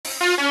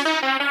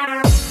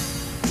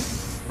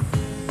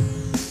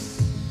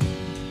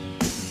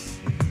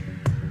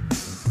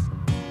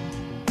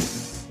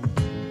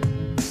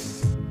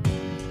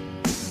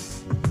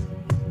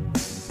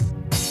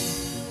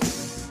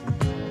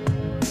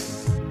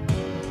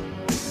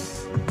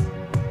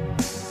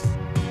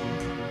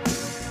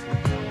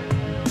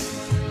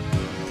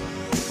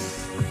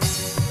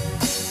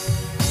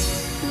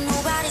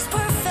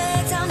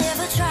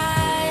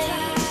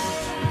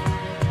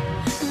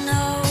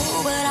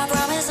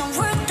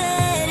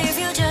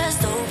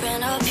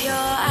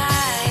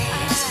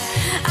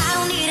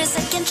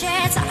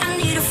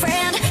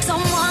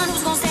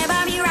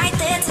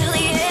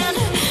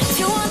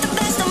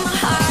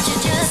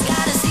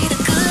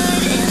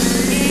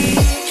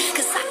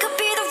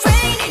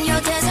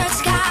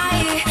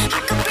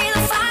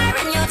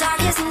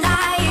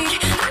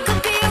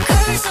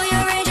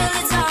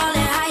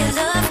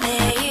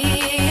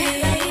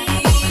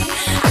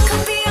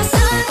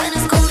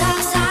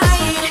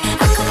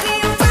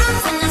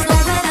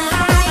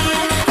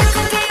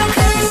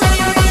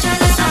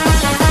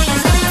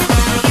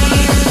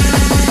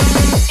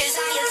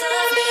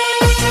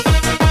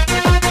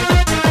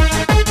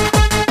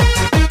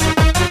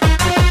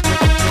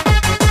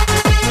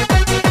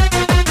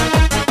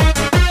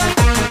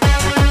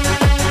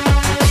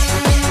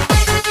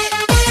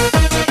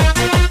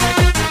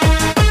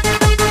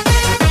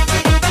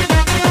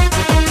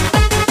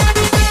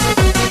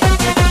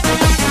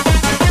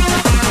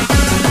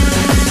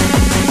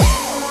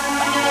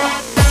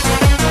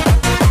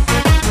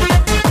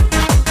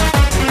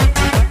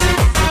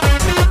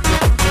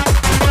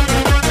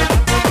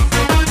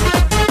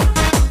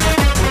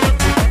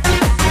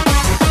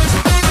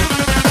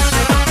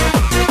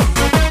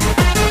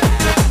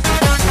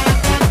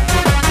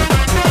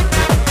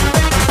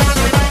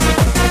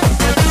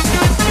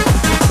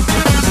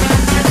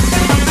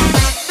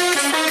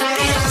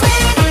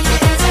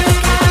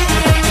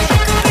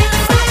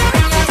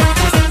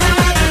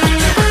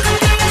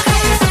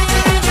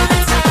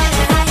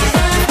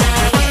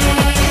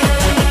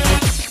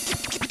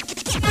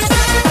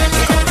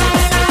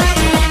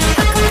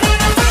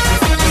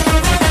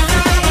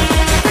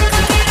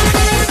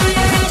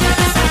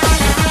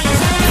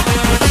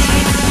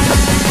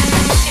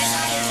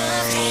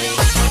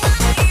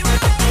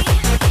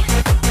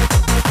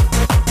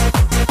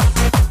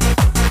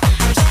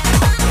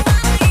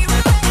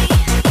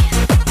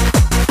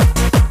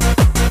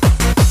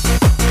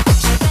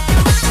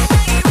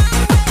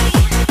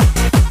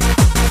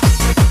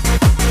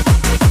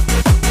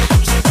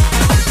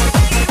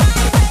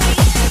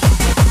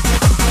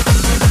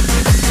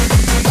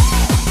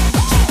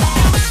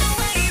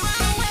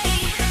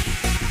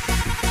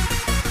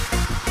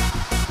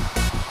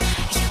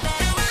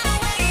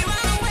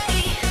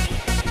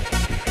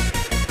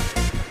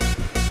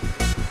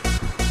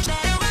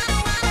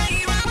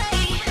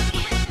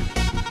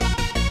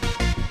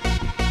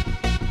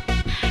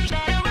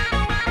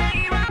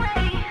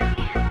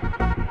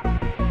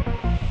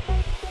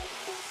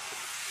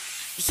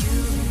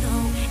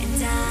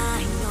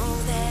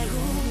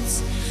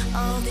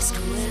this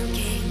cruel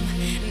game.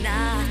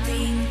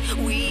 Nothing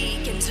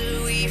we can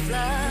do if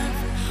love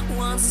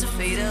wants to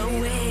fade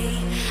away.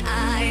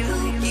 I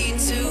look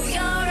into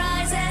your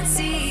eyes and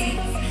see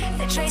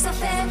the trace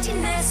of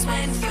emptiness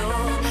when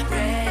your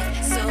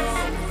breath so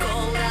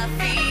cold I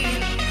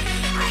feel.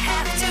 I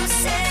have to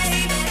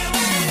say that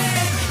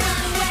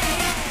run away,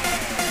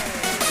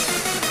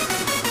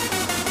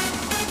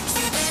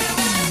 you better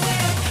run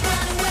away,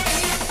 run away.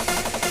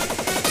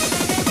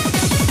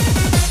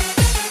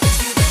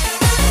 You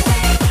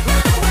better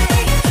run away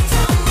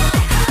from my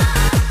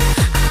heart.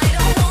 I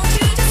don't want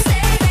you to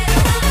stay.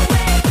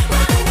 Better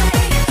run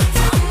away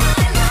from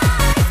my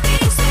life.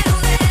 Things will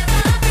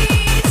never be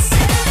the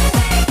same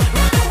way.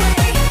 Run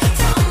away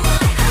from my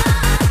heart.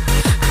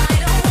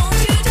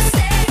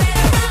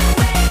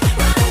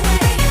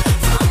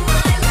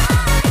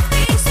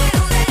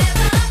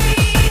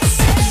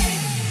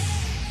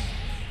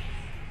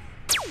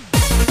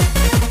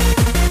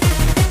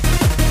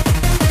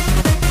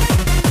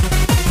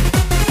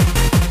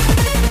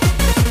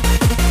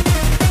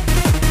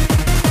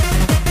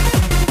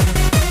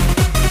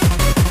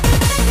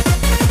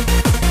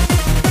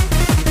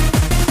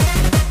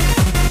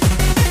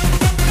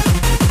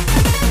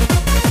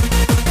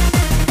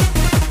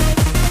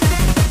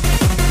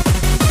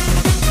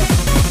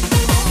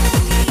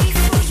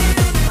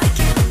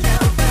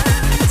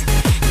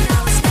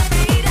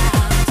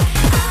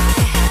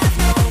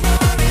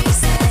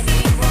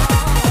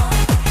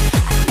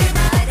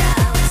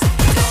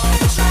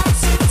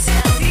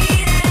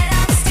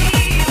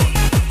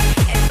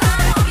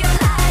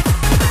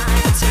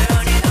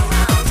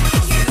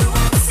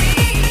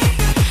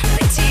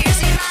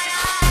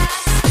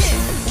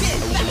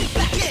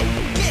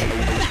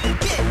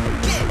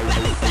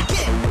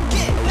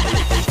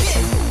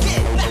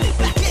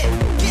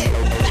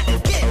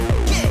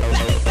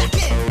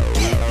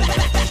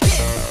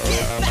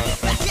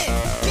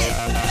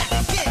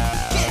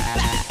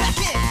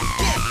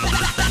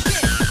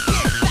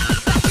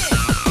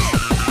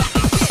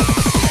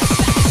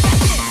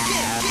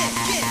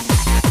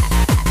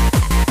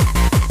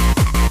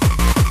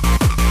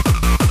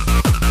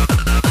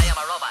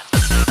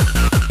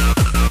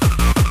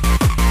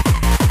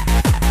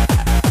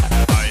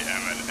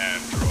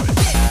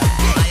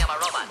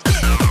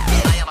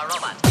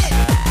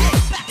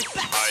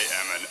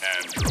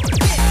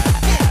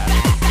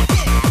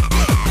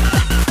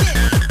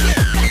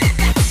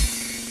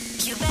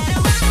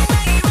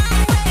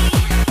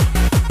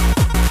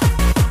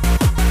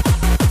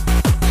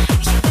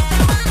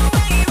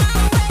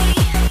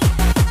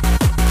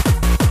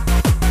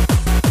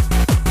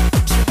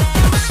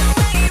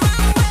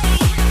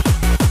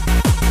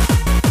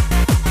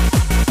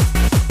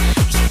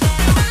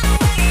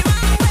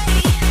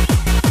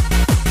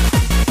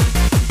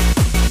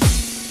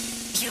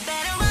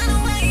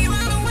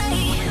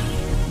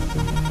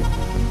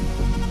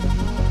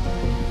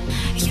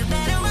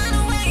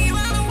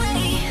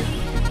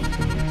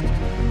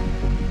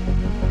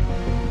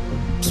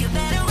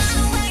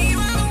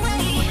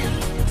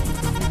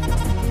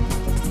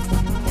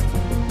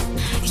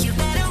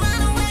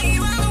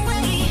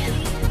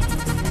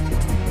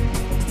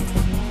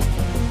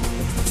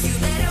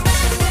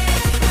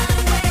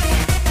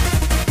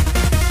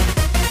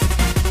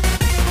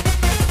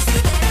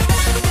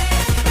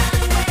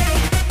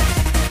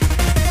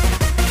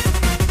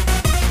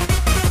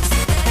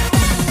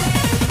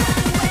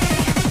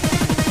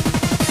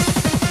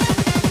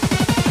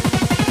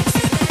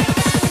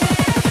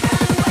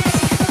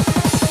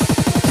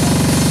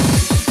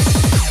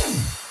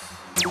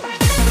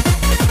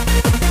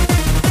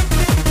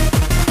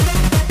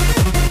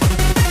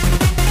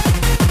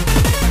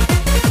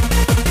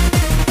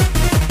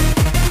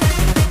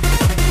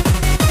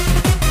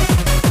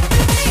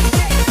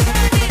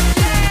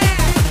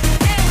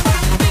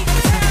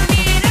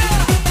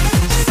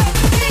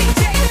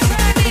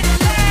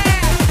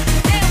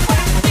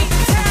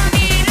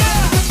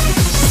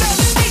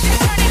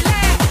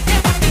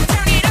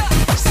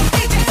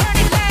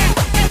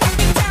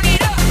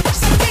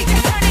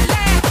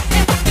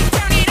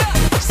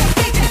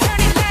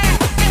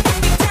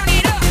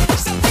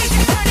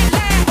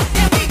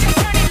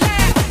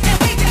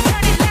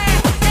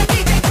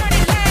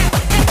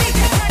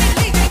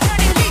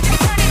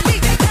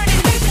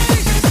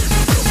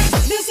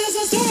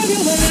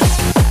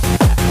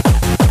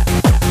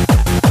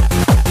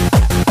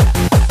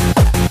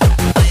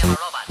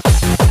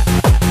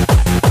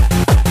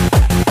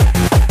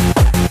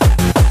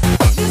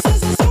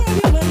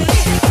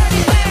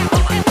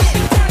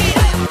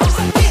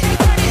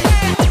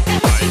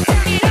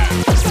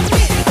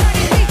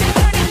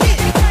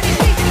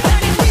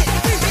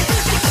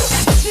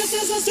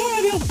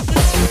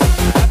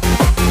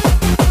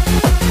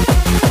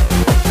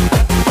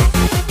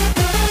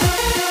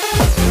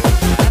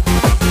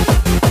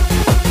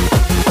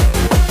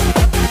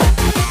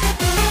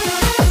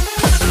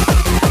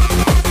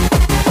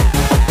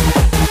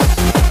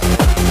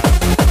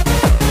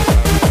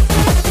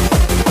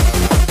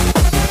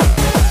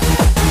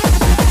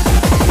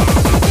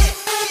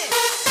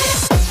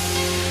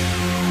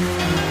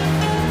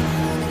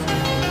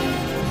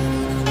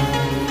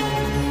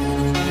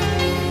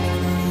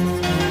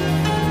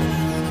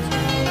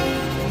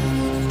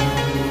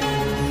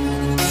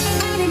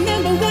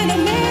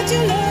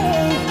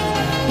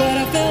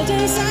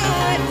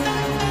 inside.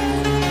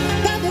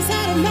 That was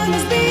how the mind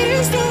was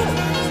beating slow,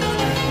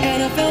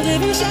 and I felt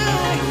even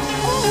shy.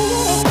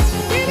 Oh,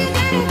 baby,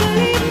 can you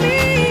believe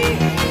me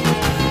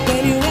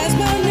when you asked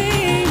my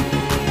name?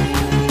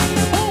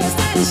 Oh, I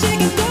started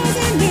shaking, 'cause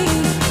I knew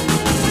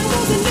I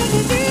wasn't just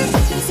with you.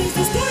 This is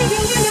the story of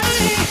you and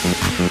I,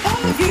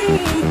 of you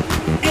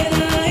and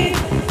I.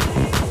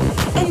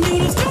 I knew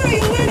the story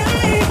of you and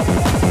I,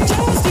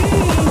 just you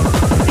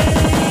and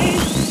I.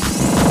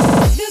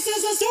 This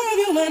is the story of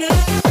you and I.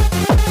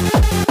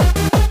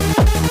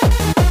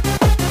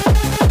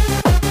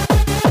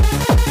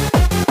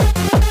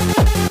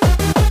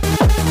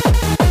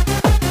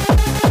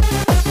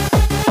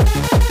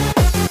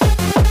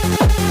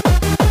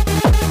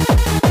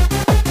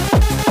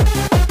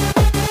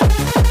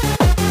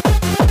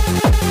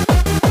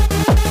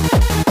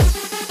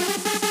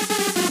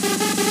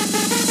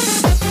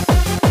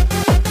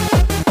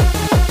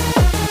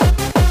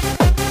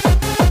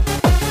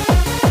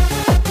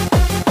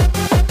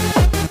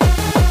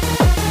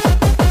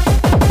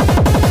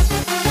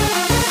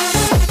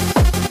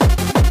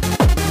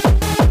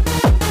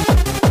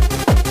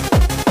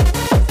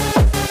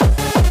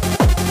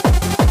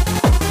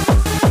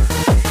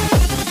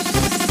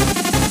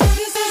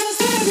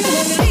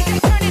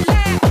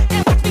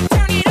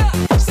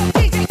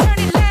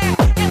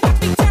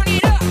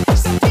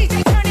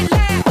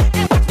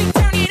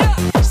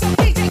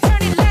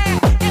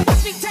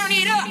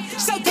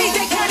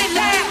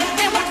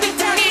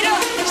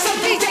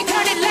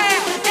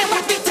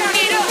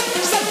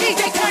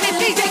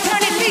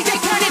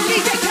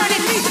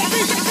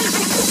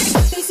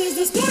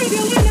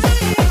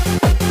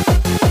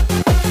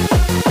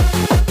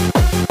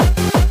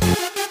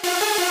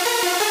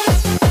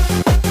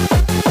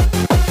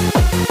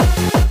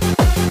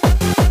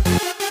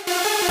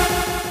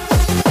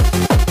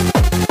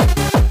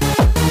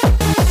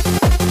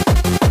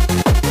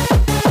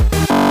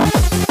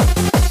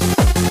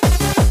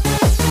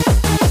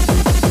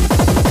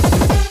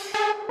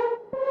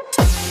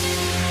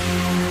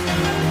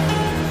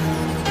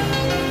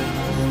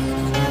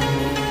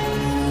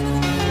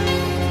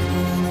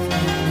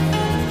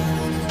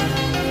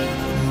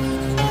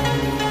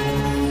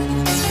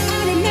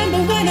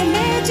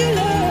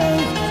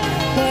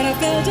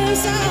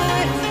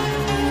 Inside,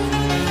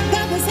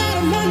 that was how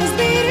the mind was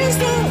beating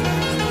slow,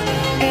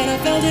 and I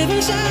felt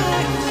even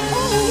shy.